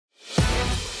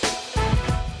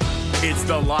It's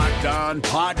the Locked On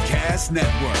Podcast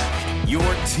Network, your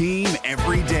team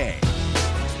every day.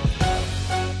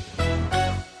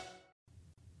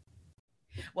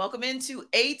 Welcome into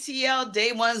ATL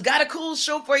Day Ones. Got a cool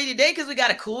show for you today because we got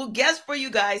a cool guest for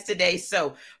you guys today.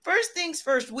 So first things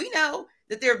first, we know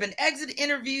that there have been exit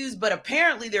interviews, but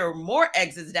apparently there are more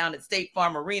exits down at State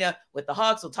Farm Arena with the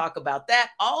Hawks. We'll talk about that.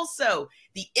 Also,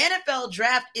 the NFL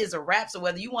draft is a wrap. So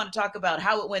whether you want to talk about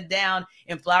how it went down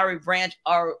in Flowery Branch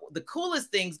or the coolest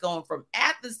things going from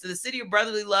Athens to the city of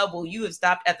brotherly love, well, you have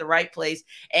stopped at the right place.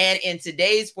 And in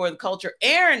today's For the Culture,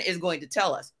 Aaron is going to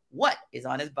tell us what is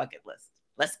on his bucket list.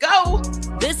 Let's go.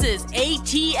 This is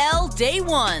ATL Day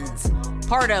Ones,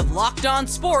 part of Locked On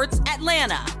Sports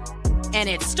Atlanta. And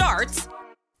it starts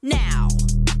now.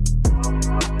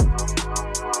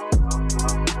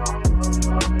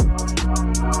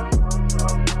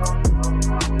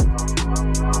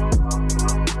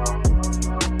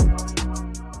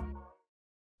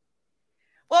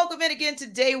 Welcome in again to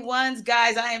Day Ones,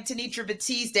 guys. I am Tenitra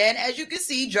Batiste, and as you can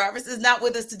see, Jarvis is not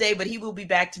with us today, but he will be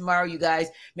back tomorrow, you guys.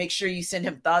 Make sure you send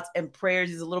him thoughts and prayers.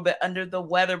 He's a little bit under the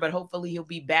weather, but hopefully he'll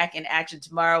be back in action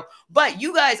tomorrow. But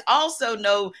you guys also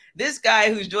know this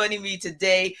guy who's joining me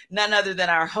today, none other than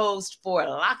our host for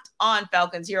Locked On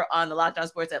Falcons here on the Locked On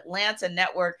Sports Atlanta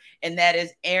Network, and that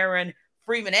is Aaron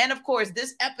Freeman. And of course,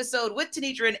 this episode with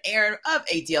Tenitra and Aaron of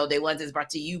ATL Day Ones is brought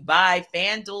to you by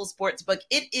FanDuel Sportsbook.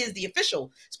 It is the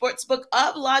official sportsbook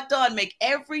of Locked On. Make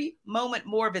every moment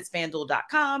more. It's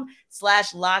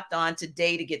FanDuel.com/Locked On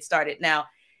today to get started. Now,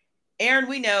 Aaron,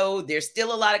 we know there's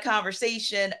still a lot of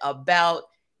conversation about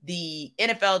the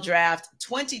NFL draft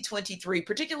 2023,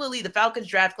 particularly the Falcons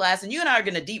draft class. And you and I are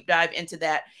going to deep dive into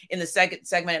that in the second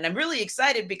segment. And I'm really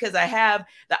excited because I have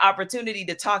the opportunity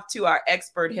to talk to our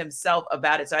expert himself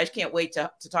about it. So I just can't wait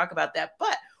to talk about that.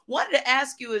 But wanted to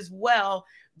ask you as well,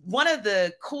 one of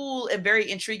the cool and very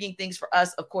intriguing things for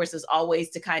us, of course, is always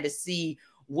to kind of see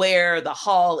where the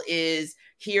Hall is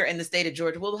here in the state of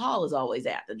Georgia. Well, the Hall is always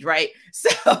Athens, right?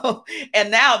 So,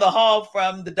 and now the Hall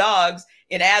from the Dogs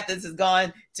in Athens has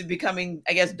gone to becoming,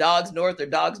 I guess, Dogs North or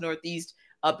Dogs Northeast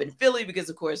up in Philly because,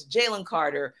 of course, Jalen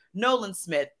Carter, Nolan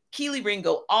Smith, Keely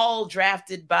Ringo, all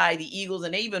drafted by the Eagles,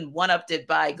 and they even one-upped it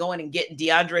by going and getting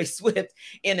DeAndre Swift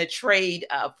in a trade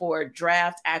for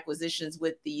draft acquisitions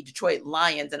with the Detroit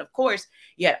Lions. And, of course,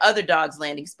 you had other Dogs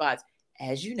landing spots.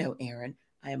 As you know, Aaron,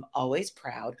 I am always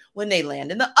proud when they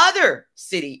land in the other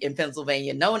city in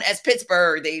Pennsylvania, known as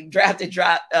Pittsburgh. They drafted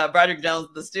Broderick Jones,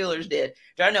 the Steelers did,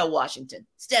 Darnell Washington,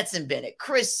 Stetson Bennett,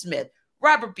 Chris Smith,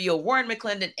 Robert Beal, Warren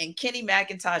McClendon, and Kenny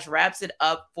McIntosh wraps it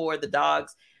up for the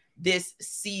Dogs this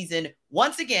season.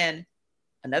 Once again,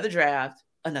 another draft,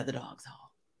 another Dogs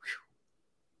Hall.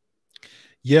 Whew.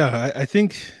 Yeah, I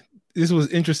think this was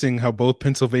interesting how both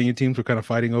Pennsylvania teams were kind of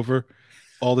fighting over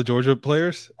all the Georgia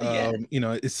players. Yes.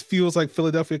 It feels like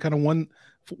Philadelphia kind of won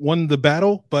the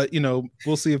battle, but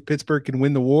we'll see if Pittsburgh can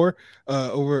win the war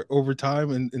over time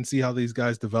and see how these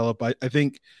guys develop. I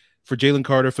think for Jalen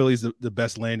Carter, Philly's the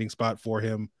best landing spot for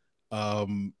him.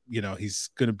 He's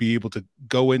going to be able to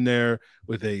go in there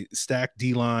with a stacked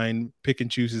D-line, pick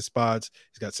and choose his spots.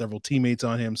 He's got several teammates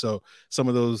on him. So some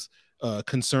of those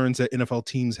concerns that NFL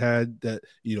teams had that,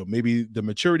 maybe the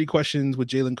maturity questions with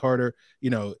Jalen Carter,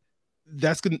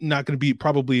 that's not going to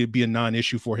probably be a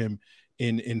non-issue for him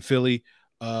in Philly.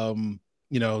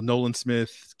 Nolan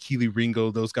Smith, Keely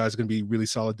Ringo, those guys are going to be really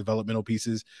solid developmental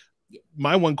pieces.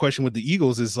 My one question with the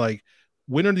Eagles is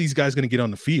when are these guys going to get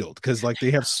on the field? Because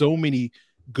they have so many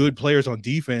good players on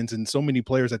defense and so many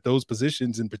players at those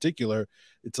positions in particular.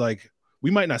 It's we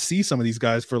might not see some of these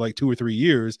guys for 2 or 3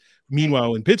 years.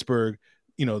 Meanwhile, in Pittsburgh,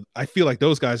 I feel like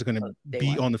those guys are going to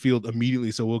be on the field immediately.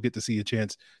 So we'll get to see a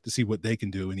chance to see what they can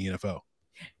do in the NFL.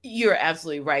 You're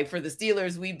absolutely right. For the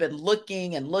Steelers, we've been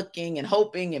looking and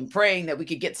hoping and praying that we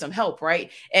could get some help,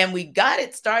 right? And we got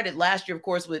it started last year, of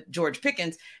course, with George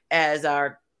Pickens as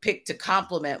our pick to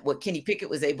complement what Kenny Pickett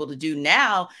was able to do.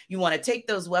 Now you want to take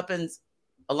those weapons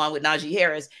along with Najee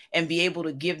Harris and be able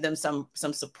to give them some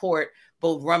support,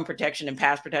 both run protection and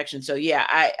pass protection. So yeah,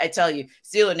 I tell you,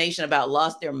 Steeler Nation about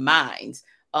lost their minds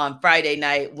on Friday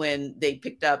night when they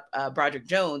picked up Broderick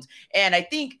Jones. And I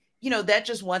think, that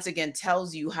just once again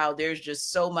tells you how there's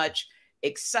just so much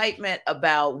excitement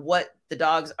about what the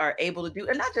Dogs are able to do.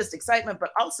 And not just excitement,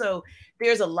 but also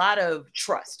there's a lot of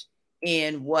trust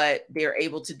in what they're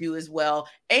able to do as well.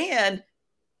 And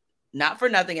not for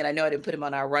nothing, and I know I didn't put him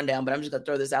on our rundown, but I'm just going to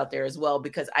throw this out there as well,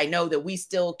 because I know that we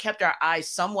still kept our eyes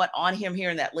somewhat on him here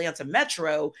in the Atlanta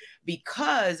Metro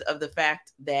because of the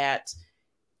fact that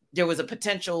there was a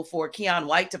potential for Keion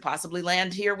White to possibly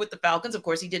land here with the Falcons. Of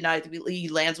course, he did not. He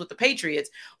lands with the Patriots.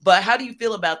 But how do you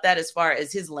feel about that as far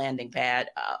as his landing pad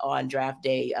on draft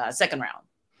day, second round?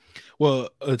 Well,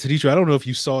 Tenitra, I don't know if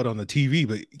you saw it on the TV,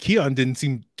 but Keion didn't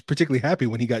seem particularly happy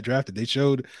when he got drafted. They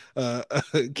showed a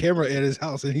camera at his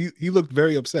house, and he looked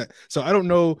very upset. So I don't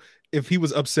know if he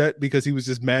was upset because he was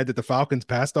just mad that the Falcons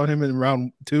passed on him in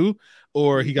round 2,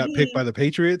 or he got picked by the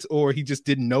Patriots, or he just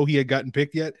didn't know he had gotten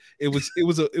picked yet. It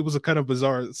was a kind of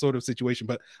bizarre sort of situation,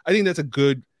 but I think that's a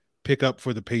good pickup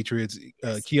for the Patriots.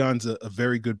 Keion's a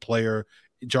very good player.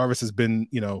 Jarvis has been,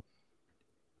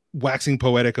 waxing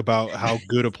poetic about how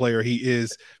good a player he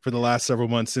is for the last several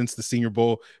months since the Senior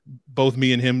Bowl. Both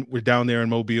me and him were down there in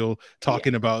Mobile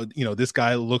talking about, this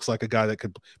guy looks like a guy that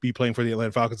could be playing for the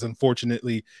Atlanta Falcons.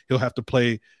 Unfortunately, he'll have to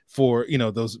play for,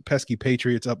 those pesky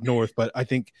Patriots up north, but I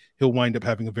think he'll wind up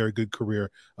having a very good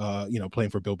career, playing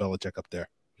for Bill Belichick up there.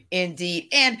 Indeed.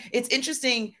 And it's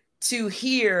interesting to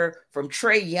hear from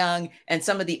Trey Young and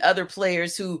some of the other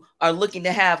players who are looking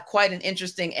to have quite an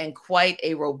interesting and quite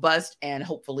a robust and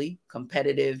hopefully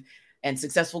competitive and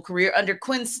successful career under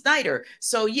Quinn Snyder.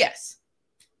 So yes,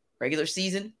 regular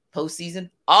season, postseason,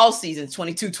 all seasons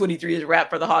 22-23 is a wrap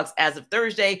for the Hawks as of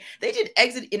Thursday. They did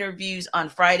exit interviews on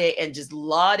Friday and just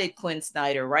lauded Quinn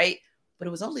Snyder, right? But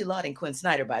it was only lauding Quinn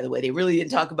Snyder, by the way. They really didn't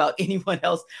talk about anyone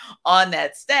else on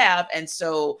that staff. And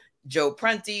so Joe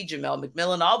Prunty, Jamel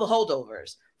McMillan, all the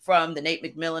holdovers from the Nate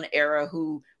McMillan era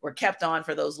who were kept on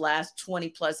for those last 20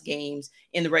 plus games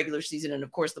in the regular season. And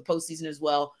of course the postseason as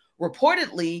well.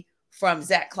 Reportedly from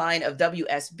Zach Klein of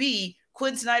WSB,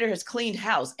 Quinn Snyder has cleaned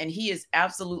house and he is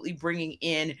absolutely bringing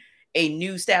in a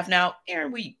new staff. Now,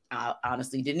 Aaron, we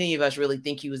honestly, didn't any of us really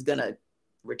think he was going to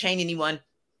retain anyone?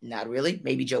 Not really.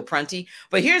 Maybe Joe Prunty.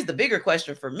 But here's the bigger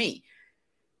question for me.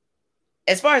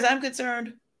 As far as I'm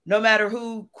concerned, no matter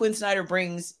who Quinn Snyder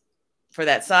brings for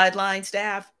that sideline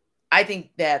staff, I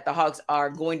think that the Hawks are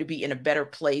going to be in a better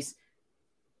place.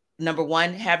 Number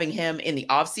one, having him in the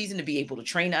offseason to be able to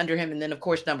train under him. And then, of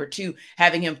course, number two,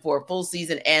 having him for a full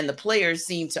season. And the players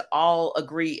seem to all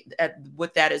agree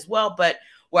with that as well. But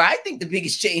where I think the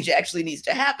biggest change actually needs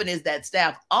to happen is that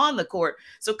staff on the court.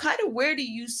 So kind of where do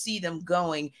you see them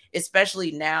going,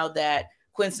 especially now that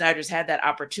Quinn Snyder's had that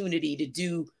opportunity to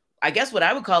do, I guess, what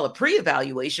I would call a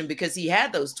pre-evaluation because he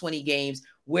had those 20 games.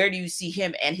 Where do you see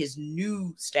him and his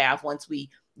new staff once we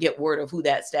get word of who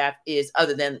that staff is,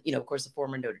 other than, of course, the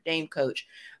former Notre Dame coach,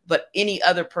 but any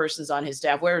other persons on his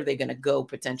staff? Where are they going to go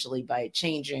potentially by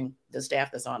changing the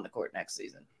staff that's on the court next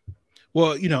season?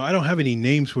 Well, I don't have any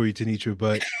names for you, Tenitra,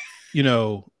 but,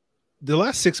 the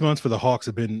last 6 months for the Hawks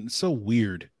have been so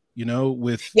weird,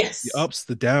 with the ups,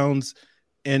 the downs,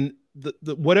 and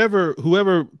the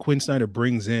whoever Quinn Snyder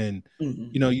brings in,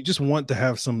 you just want to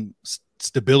have some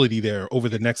stability there over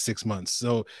the next 6 months.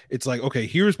 So it's like, okay,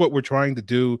 here's what we're trying to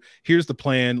do. Here's the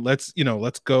plan. Let's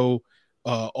go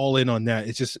all in on that.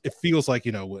 It feels like,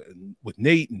 with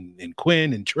Nate and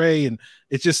Quinn and Trey, and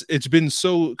it's been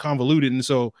so convoluted. And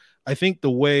so I think the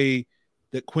way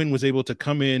that Quinn was able to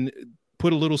come in,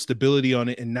 put a little stability on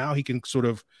it, and now he can sort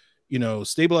of,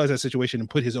 stabilize that situation and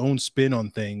put his own spin on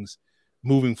things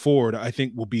moving forward, I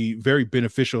think will be very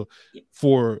beneficial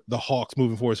for the Hawks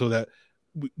moving forward, so that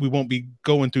we won't be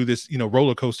going through this,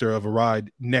 roller coaster of a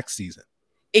ride next season.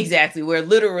 Exactly. Where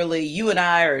literally you and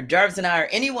I, or Jarvis and I, or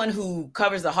anyone who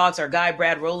covers the Hawks, our guy,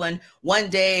 Brad Rowland, one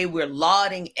day we're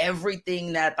lauding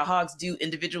everything that the Hawks do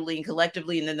individually and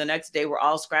collectively. And then the next day we're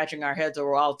all scratching our heads or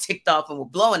we're all ticked off and we're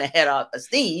blowing a head off of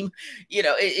steam.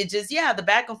 It just, the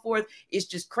back and forth is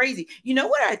just crazy. You know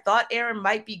what I thought, Aaron,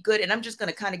 might be good? And I'm just going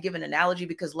to kind of give an analogy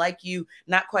because like you,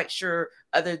 not quite sure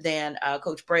other than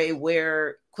Coach Bray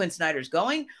where Quinn Snyder's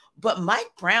going. But Mike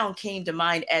Brown came to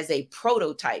mind as a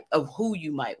prototype of who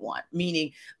you might want,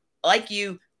 meaning like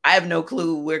you, I have no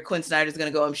clue where Quinn Snyder is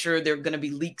going to go. I'm sure there are going to be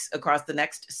leaks across the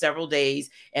next several days.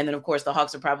 And then, of course, the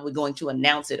Hawks are probably going to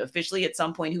announce it officially at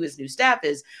some point who his new staff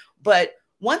is. But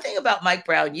one thing about Mike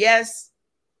Brown, yes,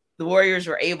 the Warriors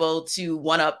were able to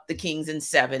one-up the Kings in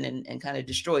 7 and kind of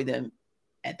destroy them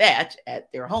at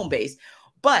their home base.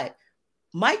 But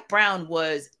Mike Brown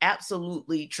was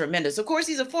absolutely tremendous. Of course,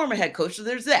 he's a former head coach, so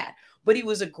there's that. But he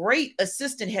was a great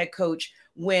assistant head coach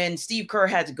when Steve Kerr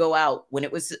had to go out, when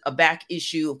it was a back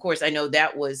issue. Of course, I know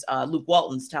that was Luke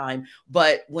Walton's time.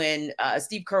 But when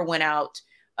Steve Kerr went out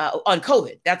on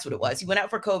COVID, that's what it was. He went out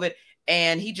for COVID,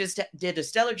 and he just did a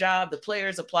stellar job. The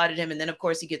players applauded him. And then, of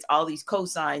course, he gets all these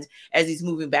cosigns as he's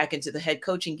moving back into the head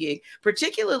coaching gig.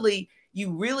 Particularly,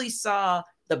 you really saw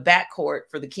the backcourt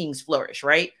for the Kings flourish,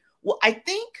 right? Well, I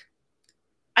think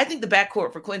the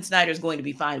backcourt for Quinn Snyder is going to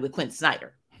be fine with Quinn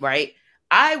Snyder, right?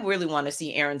 I really want to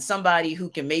see, Aaron, somebody who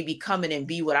can maybe come in and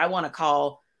be what I want to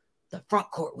call the front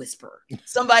court whisperer.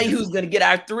 Somebody who's going to get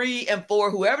our 3 and 4,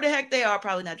 whoever the heck they are,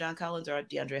 probably not John Collins or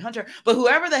DeAndre Hunter, but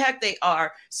whoever the heck they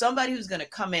are, somebody who's going to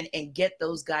come in and get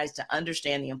those guys to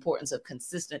understand the importance of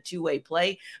consistent two-way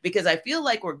play, because I feel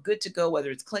like we're good to go,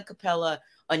 whether it's Clint Capella,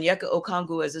 Onyeka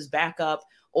Okongwu as his backup,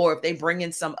 or if they bring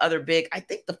in some other big. I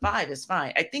think the 5 is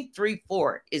fine. I think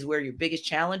 3-4 is where your biggest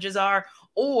challenges are,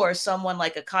 or someone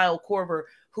like a Kyle Korver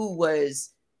who was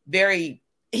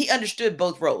he understood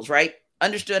both roles, right?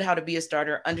 Understood how to be a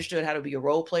starter, understood how to be a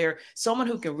role player, someone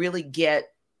who can really get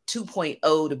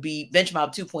 2.0 to be bench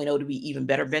mob 2.0 to be even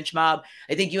better bench mob.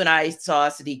 I think you and I saw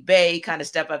Sadiq Bey kind of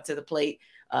step up to the plate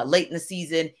late in the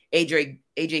season.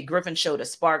 AJ Griffin showed a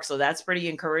spark, so that's pretty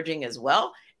encouraging as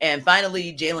well. And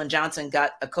finally, Jalen Johnson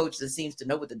got a coach that seems to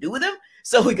know what to do with him.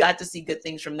 So we got to see good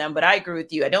things from them. But I agree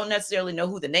with you. I don't necessarily know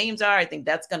who the names are. I think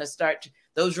that's going to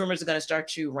those rumors are going to start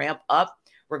to ramp up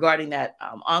regarding that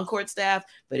on-court staff.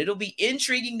 But it'll be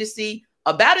intriguing to see,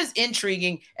 about as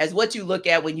intriguing as what you look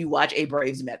at when you watch a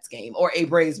Braves-Mets game or a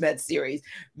Braves-Mets series.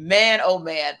 Man, oh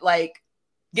man, like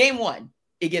game 1,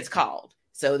 it gets called.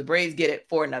 So the Braves get it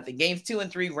 4-0. Games 2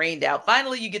 and 3 rained out.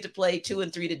 Finally, you get to play 2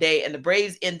 and 3 today, and the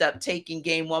Braves end up taking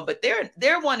game 1. But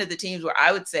they're one of the teams where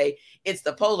I would say it's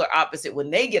the polar opposite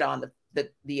when they get on the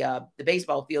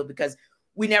baseball field, because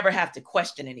we never have to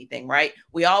question anything, right?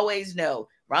 We always know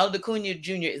Ronald Acuna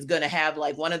Jr. is going to have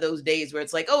like one of those days where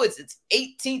it's like, oh, it's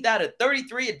 18th out of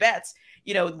 33 at bats,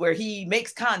 where he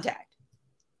makes contact.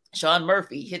 Sean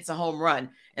Murphy hits a home run,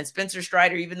 and Spencer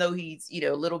Strider, even though he's,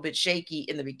 a little bit shaky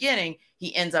in the beginning,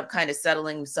 he ends up kind of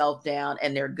settling himself down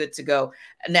and they're good to go.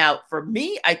 Now, for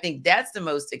me, I think that's the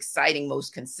most exciting,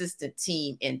 most consistent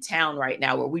team in town right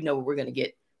now, where we know we're going to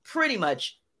get pretty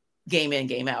much game in,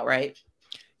 game out, right?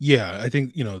 Yeah, I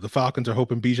think, the Falcons are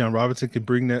hoping Bijan Robinson can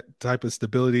bring that type of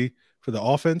stability for the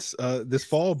offense this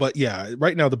fall. But yeah,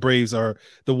 right now the Braves are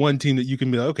the one team that you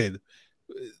can be like, okay,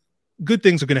 good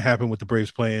things are going to happen with the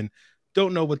Braves playing.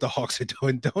 Don't know what the Hawks are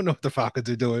doing. Don't know what the Falcons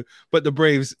are doing. But the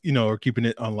Braves, are keeping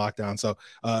it on lockdown. So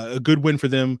a good win for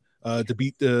them to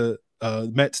beat the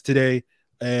Mets today.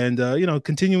 And,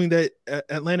 continuing that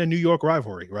Atlanta-New York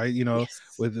rivalry, right? Yes.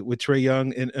 with Trae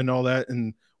Young and all that.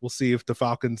 And we'll see if the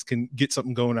Falcons can get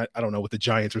something going. I don't know, with the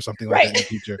Giants or something like that in the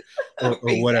future or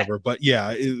Exactly. whatever. But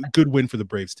yeah, good win for the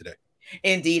Braves today.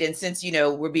 Indeed. And since,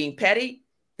 we're being petty,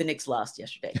 the Knicks lost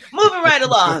yesterday. Moving right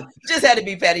along. Just had to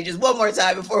be petty just one more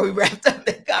time before we wrapped up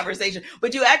the conversation.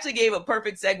 But you actually gave a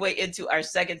perfect segue into our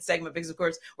second segment, because of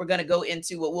course we're going to go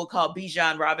into what we'll call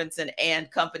Bijan Robinson and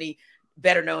company,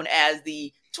 better known as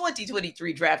the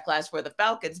 2023 draft class for the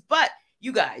Falcons. But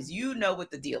you guys, know what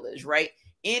the deal is, right?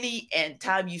 Any and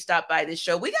time you stop by this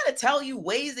show, we got to tell you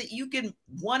ways that you can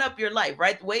one up your life,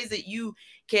 right? Ways that you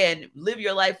can live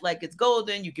your life like it's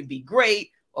golden. You can be great,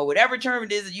 or whatever term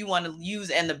it is that you want to use.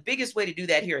 And the biggest way to do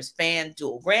that here is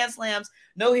FanDuel. Grand slams,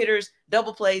 no hitters,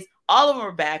 double plays, all of them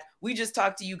are back. We just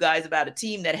talked to you guys about a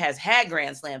team that has had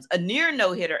grand slams, a near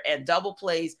no hitter, and double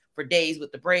plays for days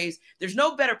with the Braves. There's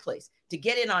no better place to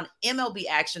get in on MLB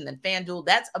action than FanDuel.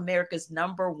 That's America's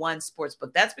 #1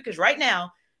 sportsbook. That's because right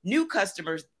now, new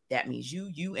customers, that means you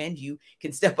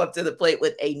can step up to the plate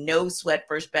with a no sweat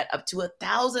first bet up to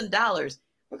 $1,000.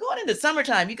 We're going into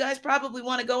summertime. You guys probably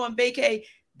want to go on vacay.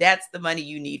 That's the money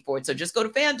you need for it. So just go to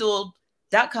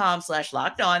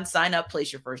FanDuel.com/lockedon, sign up,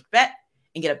 place your first bet,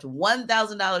 and get up to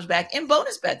 $1,000 back in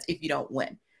bonus bets if you don't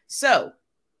win. So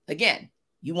again,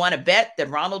 you want to bet that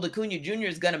Ronald Acuna Jr.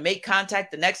 is going to make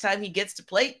contact the next time he gets to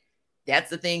plate? That's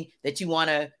the thing that you want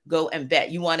to go and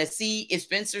bet. You want to see if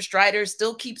Spencer Strider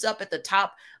still keeps up at the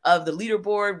top of the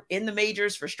leaderboard in the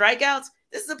majors for strikeouts.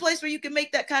 This is a place where you can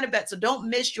make that kind of bet. So don't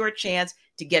miss your chance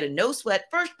to get a no sweat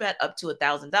first bet up to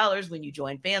 $1,000 when you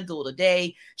join FanDuel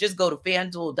today. Just go to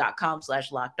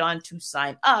FanDuel.com/lockedon to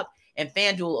sign up. And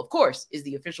FanDuel, of course, is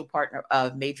the official partner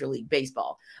of Major League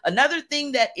Baseball. Another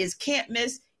thing that is can't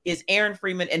miss is Aaron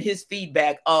Freeman and his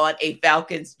feedback on a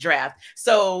Falcons draft.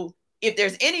 So if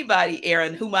there's anybody,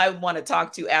 Aaron, whom I want to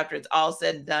talk to after it's all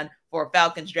said and done for a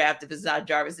Falcons draft, if it's not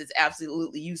Jarvis, it's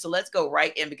absolutely you. So let's go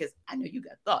right in, because I know you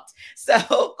got thoughts. So,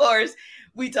 of course,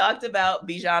 we talked about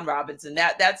Bijan Robinson.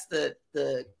 That's the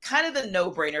kind of the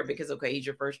no-brainer, because, okay, he's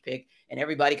your first pick, and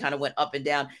everybody kind of went up and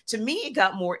down. To me, it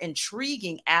got more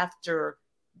intriguing after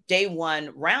day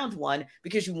 1, round 1,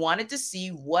 because you wanted to see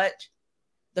what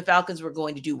the Falcons were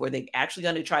going to do. Were they actually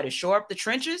going to try to shore up the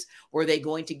trenches? Were they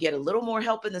going to get a little more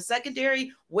help in the secondary?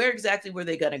 Where exactly were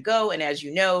they going to go? And as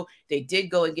you know, they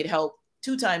did go and get help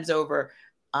 2 times over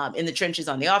in the trenches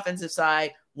on the offensive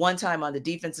side, 1 time on the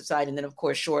defensive side, and then, of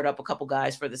course, shored up a couple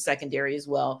guys for the secondary as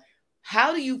well.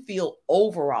 How do you feel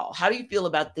overall? How do you feel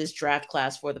about this draft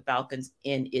class for the Falcons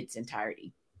in its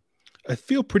entirety? I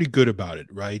feel pretty good about it,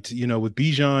 right? With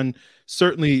Bijan,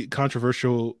 certainly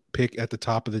controversial pick at the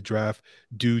top of the draft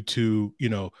due to,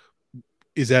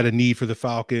 is that a need for the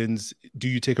Falcons? Do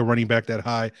you take a running back that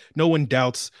high? No one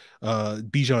doubts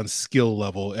Bijan's skill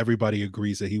level. Everybody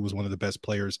agrees that he was one of the best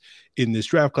players in this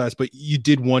draft class, but you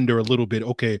did wonder a little bit,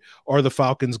 okay, are the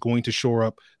Falcons going to shore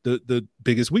up the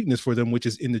biggest weakness for them, which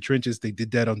is in the trenches? They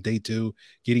did that on day 2,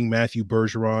 getting Matthew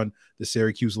Bergeron, the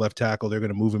Syracuse left tackle. They're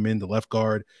going to move him into left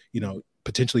guard,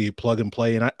 potentially a plug and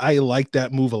play. And I like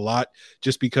that move a lot,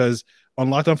 just because on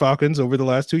Locked On Falcons over the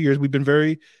last 2 years, we've been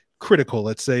very critical,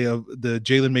 let's say, of the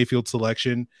Jalen Mayfield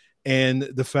selection, and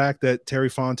the fact that Terry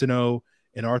Fontenot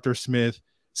and Arthur Smith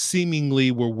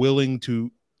seemingly were willing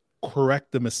to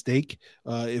correct the mistake.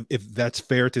 If that's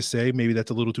fair to say, maybe that's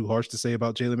a little too harsh to say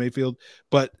about Jalen Mayfield,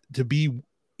 but to be,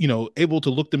 able to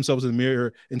look themselves in the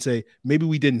mirror and say, maybe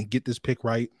we didn't get this pick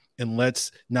right, and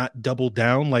let's not double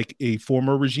down like a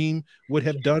former regime would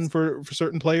have done for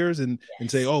certain players and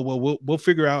say, oh, well, we'll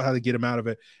figure out how to get him out of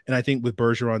it. And I think with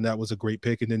Bergeron, that was a great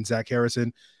pick. And then Zach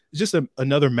Harrison is just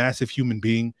another massive human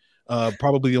being.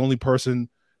 Probably the only person,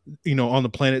 on the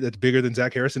planet that's bigger than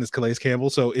Zach Harrison is Calais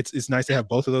Campbell. So it's nice to have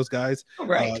both of those guys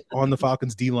on the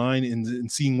Falcons D line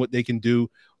and seeing what they can do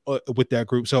with that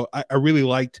group. So I really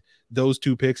liked those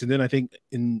 2 picks. And then I think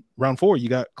in round 4, you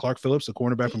got Clark Phillips, a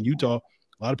cornerback from Utah.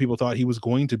 A lot of people thought he was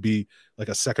going to be like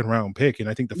a 2nd round pick. And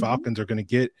I think the Falcons are going to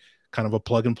get kind of a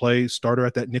plug and play starter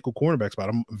at that nickel cornerback spot.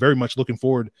 I'm very much looking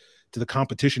forward to the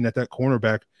competition at that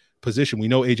cornerback position. We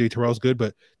know AJ Terrell's good,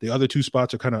 but the other 2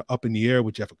 spots are kind of up in the air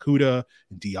with Jeff Okudah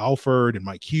and D. Alford and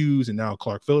Mike Hughes and now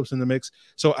Clark Phillips in the mix.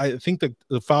 So I think that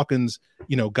the Falcons,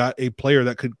 got a player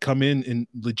that could come in and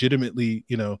legitimately,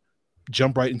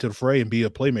 jump right into the fray and be a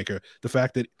playmaker. The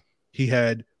fact that he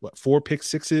had 4 pick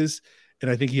sixes, and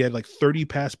I think he had like 30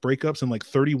 pass breakups in like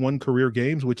 31 career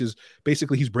games, which is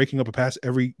basically he's breaking up a pass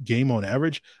every game on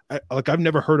average. I've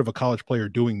never heard of a college player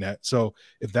doing that. So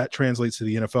if that translates to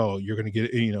the NFL, you're going to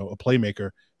get, a playmaker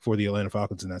for the Atlanta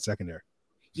Falcons in that secondary.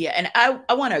 Yeah, and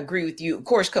I want to agree with you, of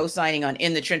course, co-signing on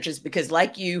In the Trenches, because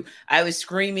like you, I was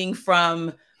screaming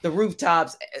from the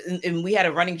rooftops, and we had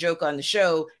a running joke on the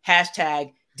show,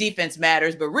 hashtag defense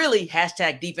matters, but really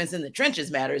hashtag defense in the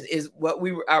trenches matters is what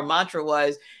our mantra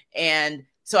was. And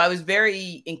so I was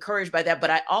very encouraged by that. But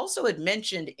I also had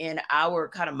mentioned in our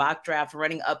kind of mock draft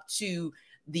running up to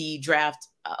the draft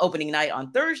opening night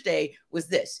on Thursday was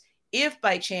this: if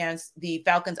by chance the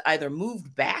Falcons either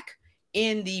moved back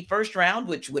in the 1st round,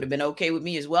 which would have been okay with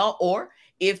me as well, or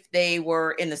if they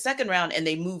were in the 2nd round and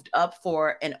they moved up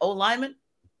for an O lineman,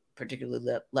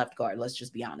 particularly left guard, let's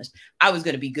just be honest, I was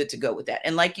going to be good to go with that.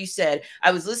 And like you said,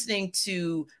 I was listening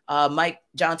to Mike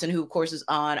Johnson, who of course is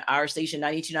on our station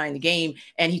 92.9 The Game,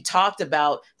 and he talked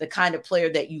about the kind of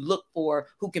player that you look for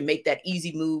who can make that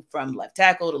easy move from left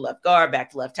tackle to left guard,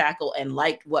 back to left tackle, and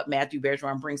liked what Matthew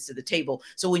Bergeron brings to the table.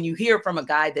 So when you hear from a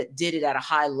guy that did it at a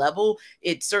high level,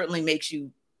 it certainly makes you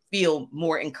feel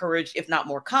more encouraged, if not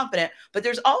more confident. But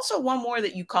there's also one more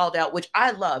that you called out, which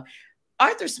I love.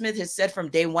 Arthur Smith has said from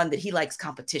day one that he likes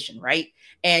competition, right?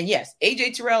 And yes,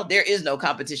 AJ Terrell, there is no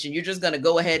competition. You're just going to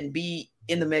go ahead and be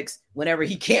in the mix whenever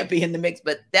he can't be in the mix.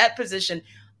 But that position,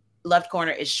 left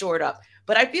corner, is shored up.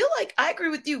 But I feel like I agree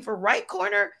with you. For right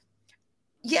corner,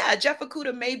 yeah, Jeff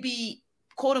Okudah may be,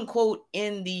 quote unquote,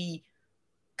 in the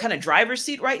kind of driver's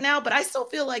seat right now, but I still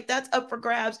feel like that's up for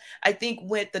grabs. I think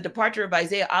with the departure of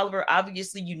Isaiah Oliver,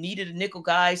 obviously you needed a nickel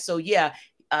guy. So yeah,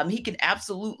 he can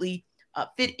absolutely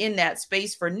fit in that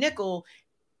space for nickel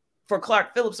for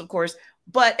Clark Phillips, of course.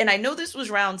 And I know this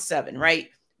was round 7, right?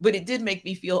 But it did make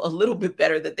me feel a little bit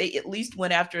better that they at least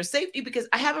went after a safety, because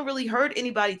I haven't really heard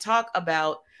anybody talk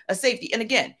about a safety. And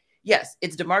again, yes,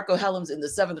 it's DeMarco Hellams in the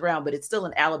 7th round, but it's still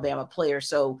an Alabama player.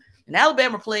 So an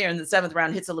Alabama player in the 7th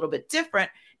round hits a little bit different.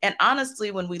 And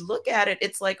honestly, when we look at it,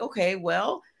 it's like, okay,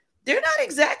 well, they're not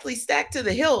exactly stacked to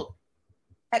the hilt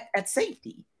at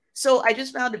safety. So I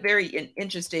just found it very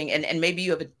interesting, and maybe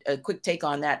you have a quick take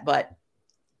on that, but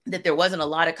that there wasn't a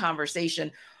lot of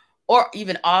conversation or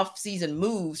even off-season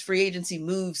moves, free agency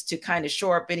moves to kind of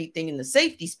shore up anything in the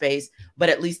safety space, but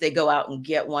at least they go out and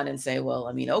get one and say, well,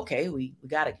 I mean, okay, we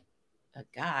got a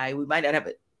guy. We might not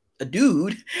have a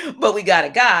dude, but we got a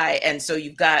guy. And so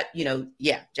you've got,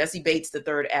 Jesse Bates the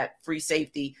third at free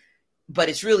safety, but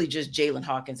it's really just Jalen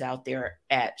Hawkins out there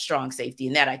at strong safety.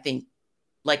 And that, I think,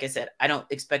 like I said, I don't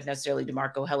expect necessarily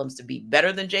DeMarco Hellams to be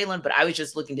better than Jalen, but I was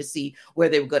just looking to see where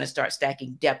they were going to start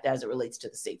stacking depth as it relates to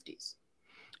the safeties.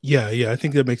 Yeah, I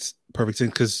think that makes perfect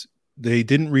sense, because they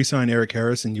didn't re-sign Eric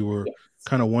Harris, and you were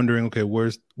kind of wondering, okay,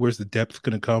 where's the depth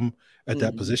going to come at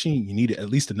that Mhm. position? You need at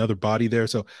least another body there.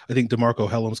 So I think DeMarco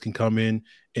Helms can come in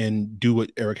and do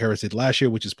what Eric Harris did last year,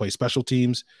 which is play special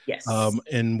teams. Yes.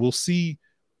 And we'll see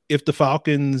if the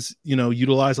Falcons,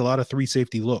 utilize a lot of 3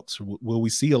 safety looks. Will we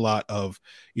see a lot of,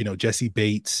 Jesse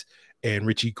Bates and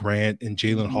Richie Grant and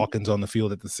Jalen Mhm. Hawkins on the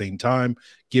field at the same time,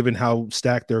 given how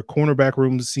stacked their cornerback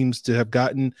room seems to have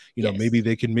gotten? Yes. Maybe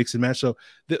they can mix and match. So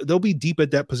they'll be deep at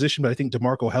that position, but I think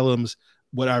DeMarco Helms,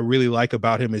 what I really like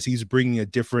about him is he's bringing a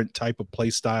different type of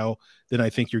play style than I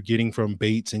think you're getting from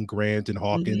Bates and Grant and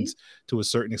Hawkins to a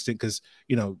certain extent. Because,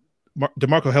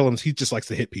 DeMarco Helms, he just likes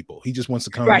to hit people. He just wants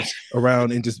to come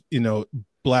around and just,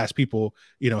 blast people.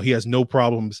 He has no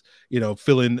problems,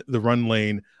 filling the run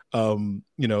lane,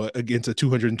 against a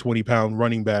 220-pound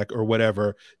running back or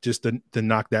whatever, just to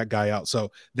knock that guy out.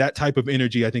 So that type of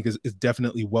energy, I think, is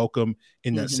definitely welcome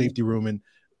in that safety room. And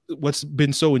what's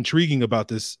been so intriguing about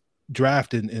this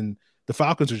draft, and the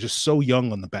Falcons are just so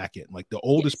young on the back end. Like the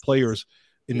oldest players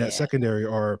in that secondary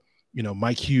are,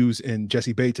 Mike Hughes and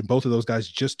Jesse Bates, and both of those guys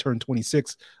just turned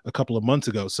 26 a couple of months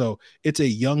ago. So it's a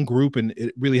young group, and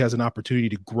it really has an opportunity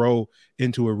to grow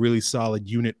into a really solid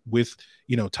unit with,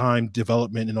 time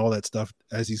development and all that stuff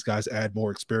as these guys add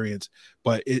more experience.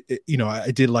 But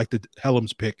I did like the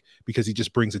Helms pick because he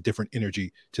just brings a different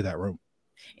energy to that room.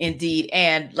 Indeed.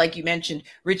 And like you mentioned,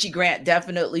 Richie Grant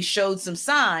definitely showed some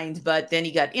signs, but then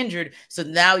he got injured. So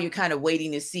now you're kind of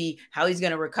waiting to see how he's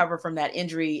going to recover from that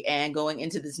injury and going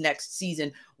into this next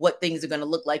season, what things are going to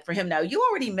look like for him. Now, you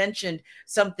already mentioned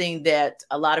something that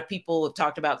a lot of people have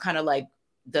talked about, kind of like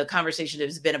the conversation that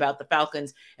has been about the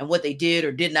Falcons and what they did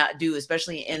or did not do,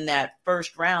 especially in that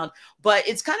first round. But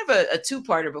it's kind of a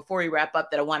two-parter before we wrap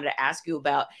up that I wanted to ask you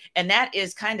about. And that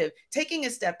is kind of taking a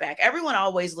step back. Everyone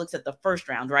always looks at the first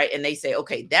round, right? And they say,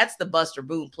 okay, that's the bust or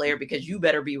boom player because you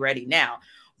better be ready now.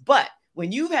 But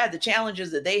when you've had the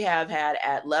challenges that they have had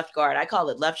at left guard, I call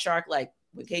it left shark, like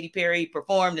when Katy Perry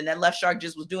performed and that left shark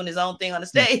just was doing his own thing on the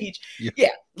stage. Yeah.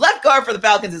 Left guard for the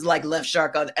Falcons is like left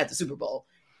shark at the Super Bowl.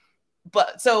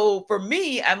 But so for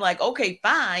me, I'm like, okay,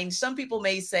 fine. Some people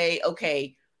may say,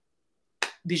 okay,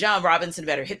 Bijan Robinson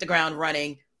better hit the ground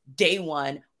running day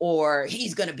one, or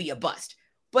he's going to be a bust.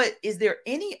 But is there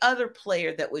any other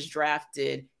player that was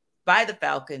drafted by the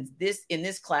Falcons in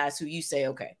this class who you say,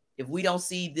 okay, if we don't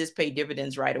see this pay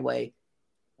dividends right away,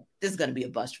 this is going to be a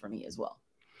bust for me as well?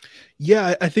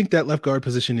 Yeah, I think that left guard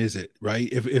position is it, right?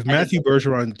 If Matthew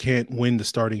Bergeron can't win the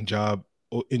starting job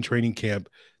in training camp,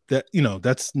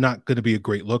 that's not going to be a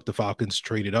great look. The Falcons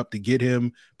traded up to get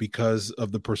him because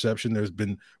of the perception. There's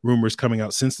been rumors coming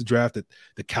out since the draft that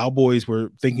the Cowboys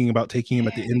were thinking about taking him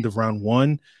at the end of round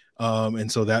 1.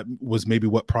 And so that was maybe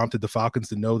what prompted the Falcons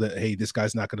to know that, hey, this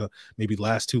guy's not going to maybe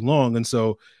last too long. And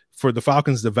so for the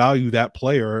Falcons to value that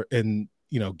player, and,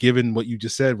 given what you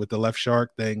just said with the left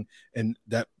shark thing, and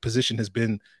that position has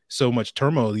been so much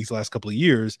turmoil these last couple of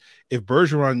years, if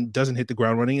Bergeron doesn't hit the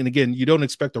ground running, and again, you don't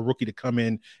expect a rookie to come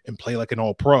in and play like an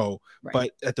all-pro,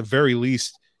 but at the very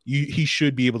least, he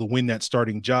should be able to win that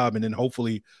starting job. And then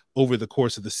hopefully over the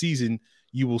course of the season,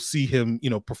 you will see him,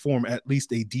 perform at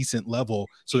least a decent level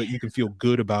so that you can feel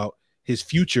good about his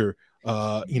future.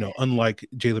 Unlike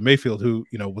Jalen Mayfield, who,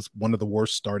 was one of the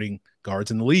worst starting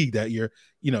guards in the league that year.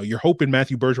 You're hoping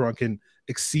Matthew Bergeron can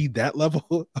exceed that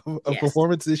level of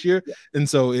performance this year. And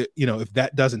so, if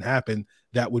that doesn't happen,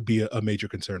 that would be a major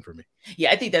concern for me.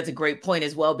 Yeah, I think that's a great point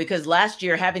as well, because last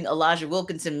year having Elijah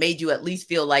Wilkinson made you at least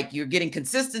feel like you're getting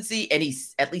consistency and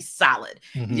he's at least solid.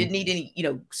 You didn't need any,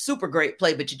 super great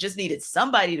play, but you just needed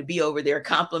somebody to be over there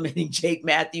complimenting Jake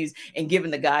Matthews and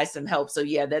giving the guy some help. So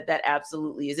yeah, that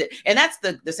absolutely is it. And that's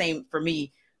the same for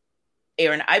me,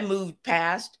 Aaron. I moved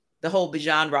past the whole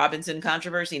Bijan Robinson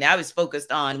controversy. And I was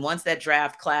focused on, once that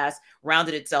draft class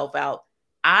rounded itself out,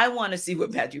 I want to see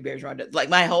what Matthew Bergeron does. Like,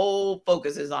 my whole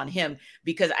focus is on him,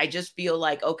 because I just feel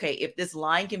like, okay, if this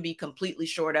line can be completely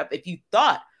shored up, if you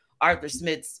thought Arthur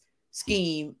Smith's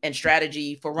scheme and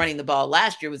strategy for running the ball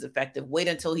last year was effective, wait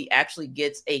until he actually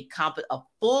gets a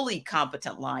fully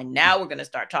competent line. Now we're going to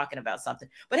start talking about something.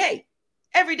 But hey,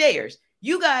 everydayers,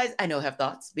 you guys, I know, have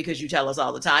thoughts because you tell us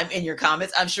all the time in your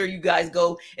comments. I'm sure you guys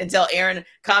go and tell Aaron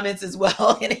comments as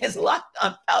well in his Locked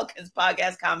on Falcons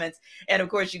podcast comments. And of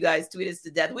course, you guys tweet us to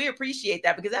death. We appreciate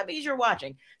that, because that means you're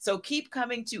watching. So keep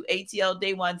coming to ATL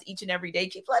Day Ones each and every day.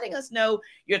 Keep letting us know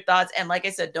your thoughts. And like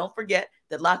I said, don't forget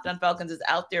that Locked on Falcons is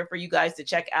out there for you guys to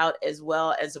check out, as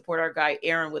well as support our guy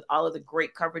Aaron with all of the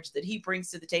great coverage that he brings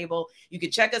to the table. You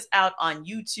can check us out on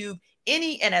YouTube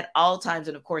any and at all times,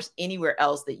 and of course, anywhere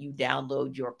else that you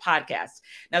download your podcasts.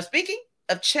 Now, speaking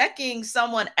of checking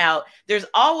someone out, there's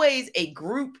always a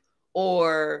group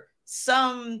or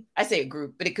I say a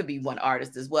group, but it could be one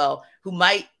artist as well, who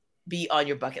might be on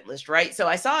your bucket list, right? So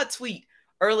I saw a tweet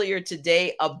earlier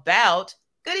today about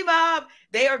Goody Mob.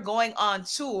 They are going on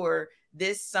tour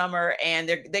this summer, and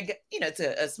it's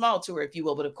a small tour, if you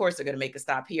will, but of course they're going to make a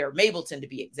stop here, Mableton to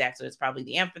be exact. So it's probably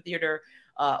the amphitheater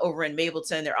over in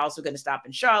Mableton. They're also going to stop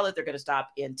in Charlotte. They're going to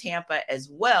stop in Tampa as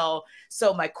well.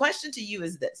 So my question to you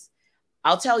is this.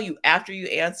 I'll tell you after you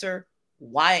answer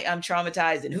why I'm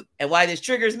traumatized and why this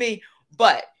triggers me,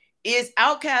 but is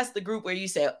Outkast the group where you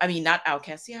say, not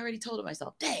Outkast. See, I already told it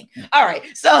myself. Dang. All right.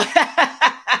 So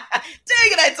dang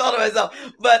it, I told it myself.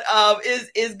 But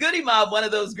is Goody Mob one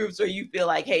of those groups where you feel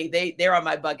like, hey, they're on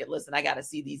my bucket list and I got to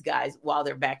see these guys while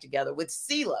they're back together with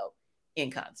CeeLo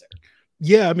in concert?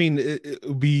 Yeah, it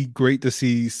would be great to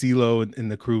see CeeLo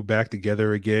and the crew back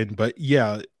together again. But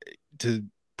yeah, to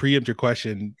preempt your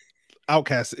question,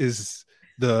 Outkast is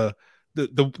the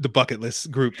bucket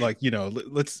list group. Like,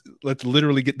 let's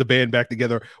literally get the band back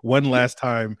together one last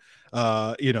time,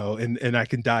 and I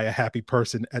can die a happy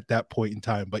person at that point in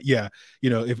time. But yeah,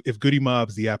 if Goody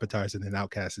Mob's the appetizer, then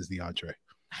Outkast is the entree.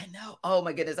 I know. Oh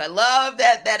my goodness. I love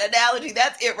that analogy.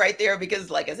 That's it right there. Because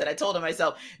like I said, I told him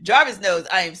myself, Jarvis knows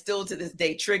I am still to this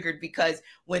day triggered because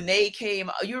when they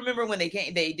came, you remember when they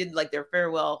came, they did like their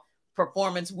farewell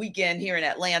performance weekend here in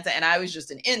Atlanta, and I was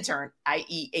just an intern,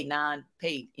 i.e. a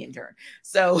non-paid intern.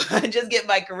 So just get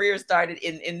my career started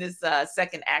in this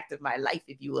second act of my life,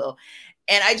 if you will.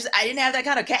 And I didn't have that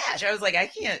kind of cash. I was like, I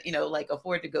can't,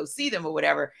 afford to go see them or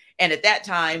whatever. And at that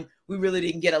time, we really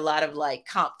didn't get a lot of like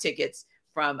comp tickets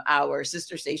from our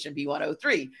sister station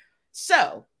B103.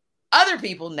 So other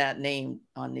people not named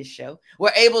on this show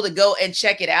were able to go and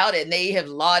check it out, and they have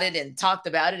lauded and talked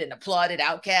about it and applauded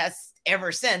Outkast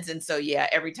ever since. And so, yeah,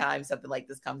 every time something like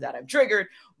this comes out, I'm triggered.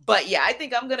 But yeah, I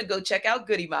think I'm going to go check out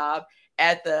Goody Mob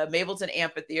at the Mableton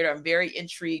Amphitheater. I'm very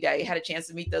intrigued. I had a chance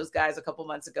to meet those guys a couple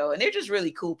months ago, and they're just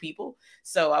really cool people.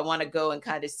 So I want to go and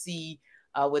kind of see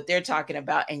what they're talking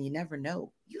about. And you never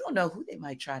know. You don't know who they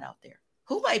might trot out there.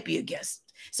 Who might be a guest?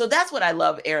 So that's what I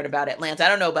love, Aaron, about Atlanta. I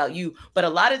don't know about you, but a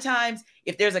lot of times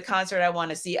if there's a concert I want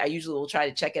to see, I usually will try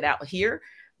to check it out here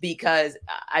because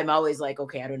I'm always like,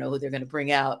 okay, I don't know who they're going to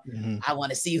bring out. Mm-hmm. I want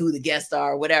to see who the guests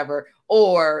are or whatever.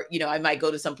 Or, I might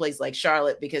go to some place like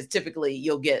Charlotte because typically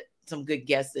you'll get some good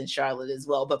guests in Charlotte as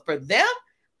well. But for them,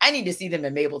 I need to see them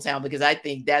in Mabletown because I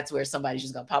think that's where somebody's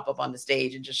just going to pop up on the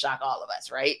stage and just shock all of us,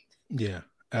 right? Yeah.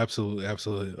 Absolutely.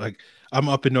 Absolutely. Like I'm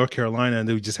up in North Carolina and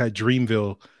we just had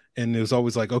Dreamville, and it was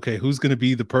always like, okay, who's going to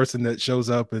be the person that shows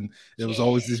up? And there was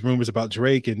always these rumors about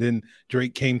Drake, and then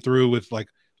Drake came through with like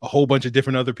a whole bunch of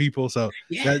different other people. So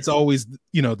that's always,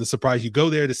 the surprise. You go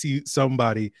there to see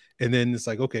somebody, and then it's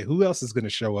like, okay, who else is going to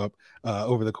show up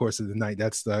over the course of the night?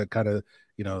 That's the kind of,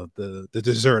 the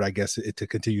dessert, I guess, to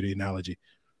continue the analogy.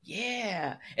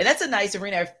 Yeah. And that's a nice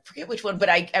arena. I forget which one, but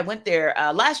I went there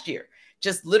last year.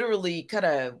 Just literally kind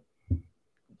of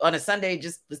on a Sunday,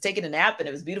 just was taking a nap, and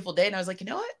it was a beautiful day. And I was like, you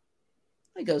know what?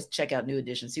 Let me go check out New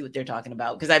Edition, see what they're talking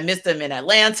about. Because I missed them in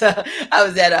Atlanta. I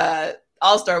was at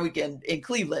All-Star Weekend in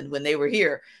Cleveland when they were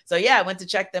here. So yeah, I went to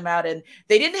check them out, and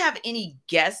they didn't have any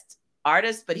guest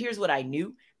artists, but here's what I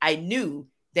knew. I knew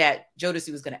that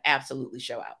Jodeci was going to absolutely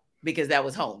show out because that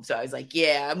was home. So I was like,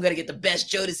 yeah, I'm going to get the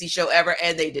best Jodeci show ever.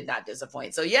 And they did not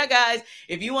disappoint. So yeah, guys,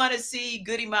 if you want to see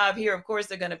Goody Mob here, of course,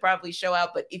 they're going to probably show out.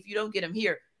 But if you don't get them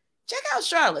here, check out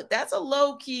Charlotte. That's a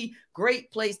low-key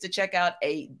great place to check out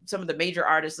some of the major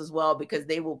artists as well, because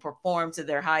they will perform to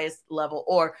their highest level,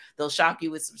 or they'll shock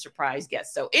you with some surprise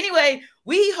guests. So anyway,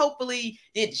 we hopefully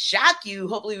did shock you.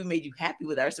 Hopefully we made you happy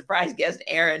with our surprise guest,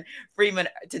 Aaron Freeman,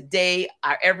 today.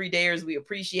 Our everydayers, we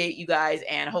appreciate you guys,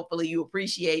 and hopefully you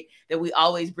appreciate that we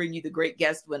always bring you the great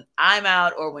guests when I'm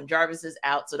out or when Jarvis is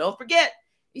out. So don't forget,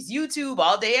 it's YouTube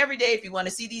all day, every day if you want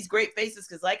to see these great faces.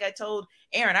 Because like I told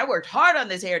Aaron, I worked hard on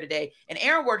this hair today, and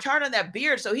Aaron worked hard on that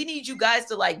beard. So he needs you guys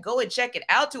to like go and check it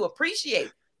out to appreciate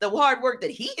the hard work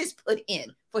that he has put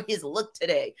in for his look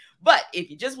today. But if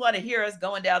you just want to hear us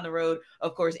going down the road,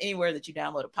 of course, anywhere that you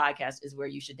download a podcast is where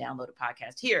you should download a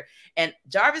podcast here. And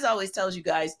Jarvis always tells you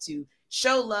guys to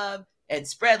show love and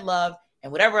spread love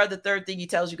and whatever other third thing he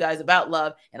tells you guys about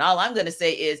love. And all I'm going to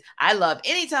say is I love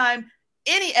anytime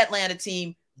any Atlanta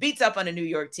team beats up on a New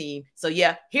York team. So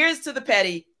yeah, here's to the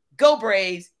petty. Go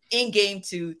Braves in game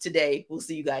 2 today. We'll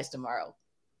see you guys tomorrow.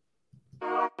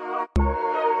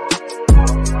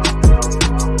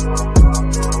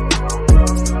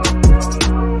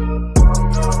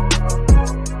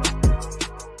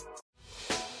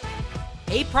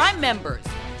 Hey, Prime members,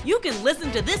 you can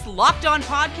listen to this Locked On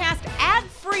podcast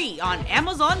ad-free on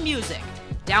Amazon Music.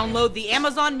 Download the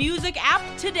Amazon Music app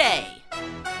today.